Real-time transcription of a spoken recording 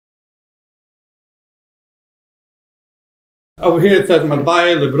Over here it says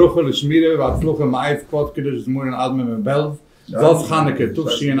Madbaye, Lebruche, Leshmire, Vatzluche, Mais, Kvotkidish, Zmurin, Adme, Belz. Das Chanukah,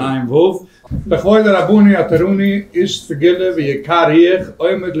 Tuchshi in einem Wurf. Bechoi der Rabuni Ataruni ist Zegille wie Yekariech,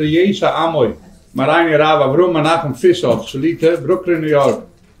 Oymed Leyesha Amoy. Marayni Rav Avrum Menachem Fischoff, shlyt, Brooklyn, New York.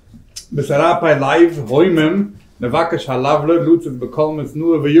 Besarapai live, Hoimem, Nevakesh Halavler, Lutzes Bekolmes,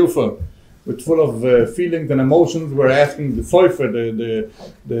 Nur Veyufa. With full of feelings and emotions, we're asking the Seufer,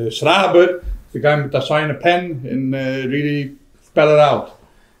 the Schraber, the guy with the shine pen, and really spell it out.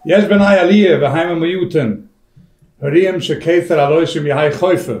 Yes, Benai Aliyah, V'haim Mayuten.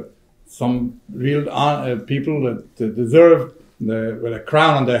 Some real people that deserve with a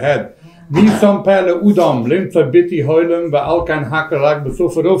crown on their head. You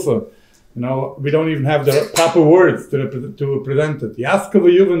know, we don't even have the proper words to present it.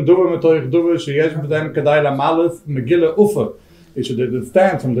 You should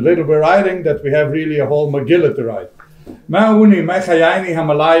understand from the little we're writing that we have really a whole Megillah to write.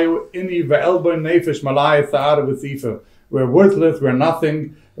 We're worthless, we're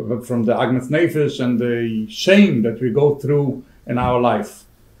nothing from the Agnes Nefesh and the shame that we go through in our life.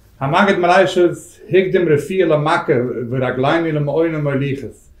 The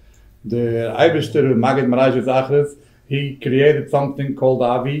Eibishter Magid Maraysh's Achres, he created something called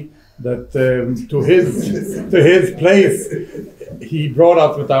Avi that to his place he brought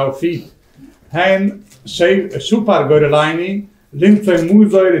us with our feet. Hein Shupar Gorelaini, Linkse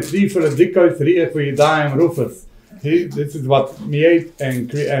Muzoy, Retriefer, Dikois, Riech, Vidaim, Rufus. This is what Miet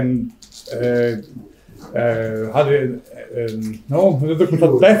and no, das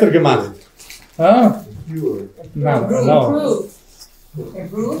hat besser gemacht. Ah? No.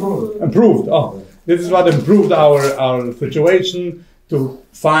 Improved. Oh, this is what improved our situation, to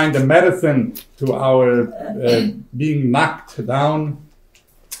find a medicine to our being knocked down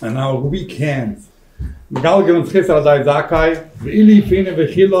and our weak hands.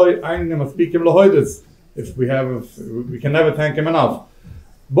 If we can never thank him enough.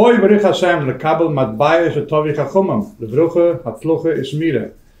 Boy Baruch Hashem lekabel matbaye shetovi chachumam lebruche hatzluche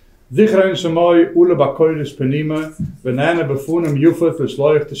ishmire zichrein shemoy ule bakoylish penime venene befunem yufas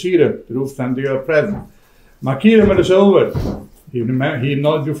l'shloich teshire. The roof send you a present. Makirem el shover. He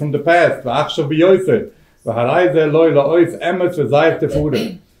knows you from the past. V'achshav b'yoyse v'harayze loy la'ois emes v'zayich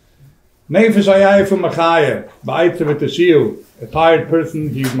tefure. Nefesh ayay from Machaya ba'aytze with the shield. A tired person,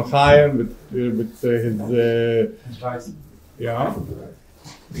 he's Machaya with his advice. Yeah.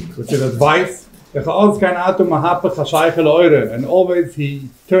 With his advice. And always he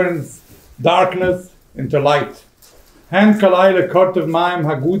turns darkness into light. This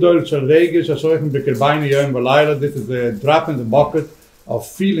is a drop in the bucket of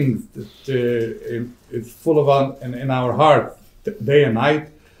feelings that is full of in our heart day and night.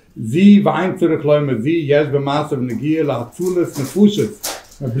 Sie weint zurückläume sie, yes bemaße of negier la hatzules nefushes,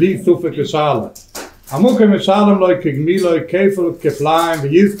 me blieb sufik l'shala. Amuke me shalom loi kegmiloi kefel keflaim,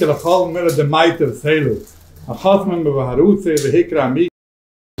 v'yizke l'chol mele de meiter selu. Achosmen be v'harutze v'hikra amik,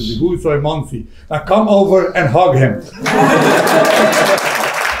 v'husoi monsi. Now come over and hug him.